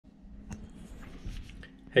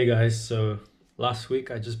Hey guys, so last week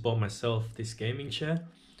I just bought myself this gaming chair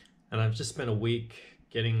and I've just spent a week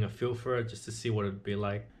getting a feel for it just to see what it'd be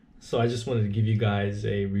like. So I just wanted to give you guys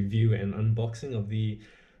a review and unboxing of the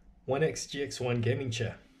ONEX GX1 Gaming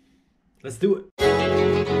Chair. Let's do it!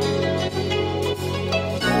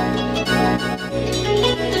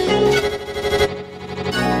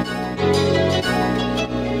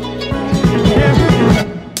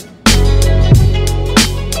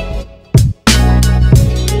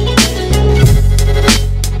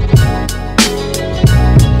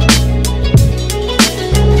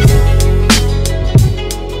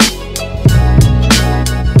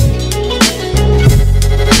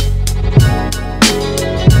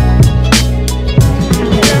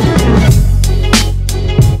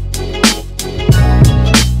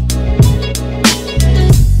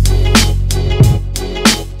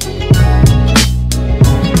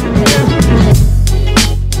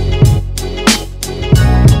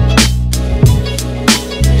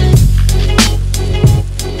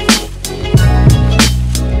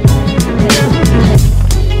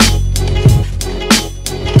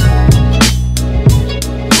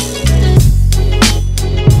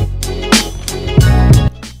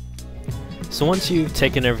 So once you've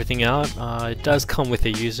taken everything out, it does come with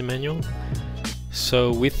a user manual.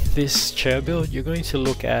 So with this chair build, you're going to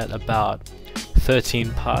look at about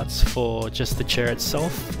 13 parts for just the chair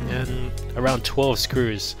itself and around 12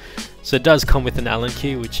 screws. So it does come with an Allen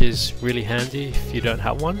key, which is really handy if you don't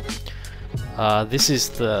have one. This is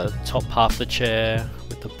the top half of the chair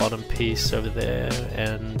with the bottom piece over there,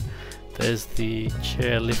 and there's the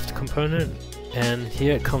chair lift component. And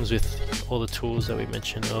here it comes with all the tools that we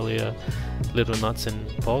mentioned earlier, little nuts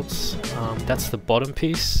and bolts. That's the bottom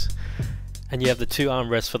piece, and you have the two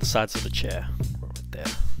armrests for the sides of the chair right there.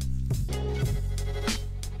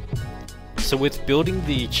 So with building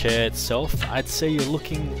the chair itself, I'd say you're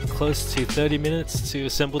looking close to 30 minutes to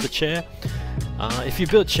assemble the chair. If you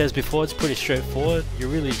built chairs before, it's pretty straightforward. You're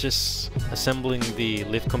really just assembling the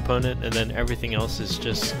lift component and then everything else is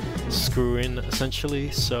just screw in essentially,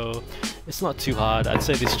 so it's not too hard. I'd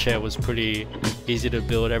say this chair was pretty easy to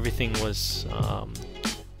build. Everything was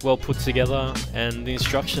well put together and the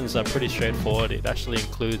instructions are pretty straightforward. It actually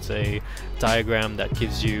includes a diagram that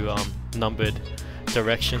gives you numbered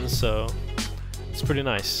directions, so it's pretty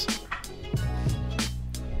nice.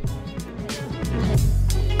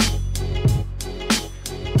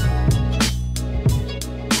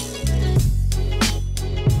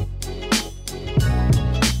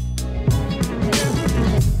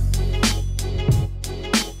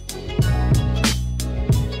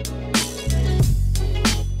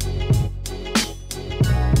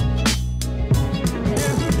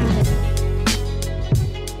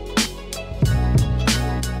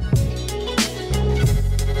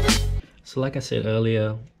 So like I said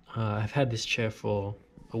earlier, I've had this chair for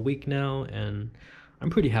a week now and I'm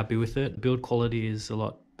pretty happy with it. Build quality is a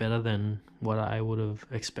lot better than what I would have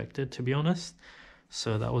expected, to be honest.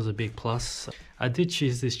 So that was a big plus. I did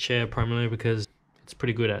choose this chair primarily because it's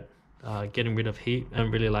pretty good at getting rid of heat. I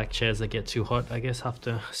don't really like chairs that get too hot, I guess,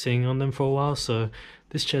 after sitting on them for a while. So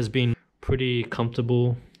this chair's been pretty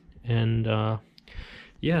comfortable and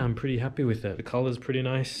yeah, I'm pretty happy with it. The color's pretty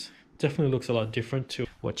nice. Definitely looks a lot different to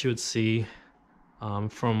what you would see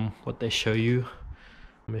from what they show you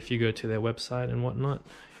if you go to their website and whatnot.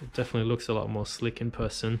 It definitely looks a lot more slick in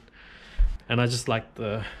person, and I just like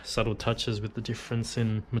the subtle touches with the difference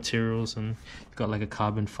in materials, and you've got like a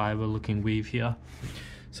carbon fiber looking weave here,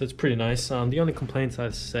 so it's pretty nice. The only complaints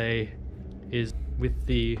I'd say is with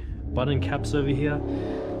the button caps over here.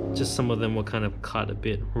 Just some of them were kind of cut a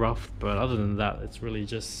bit rough, but other than that, it's really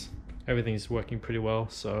just everything's working pretty well.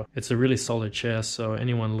 So it's a really solid chair, so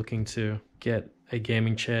anyone looking to get a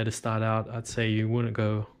gaming chair to start out, I'd say you wouldn't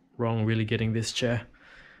go wrong really getting this chair.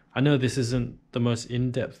 I know this isn't the most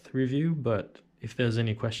in-depth review, but if there's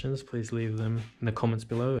any questions, please leave them in the comments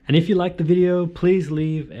below. And if you liked the video, please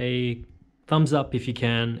leave a thumbs up if you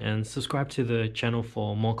can, and subscribe to the channel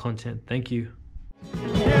for more content. Thank you.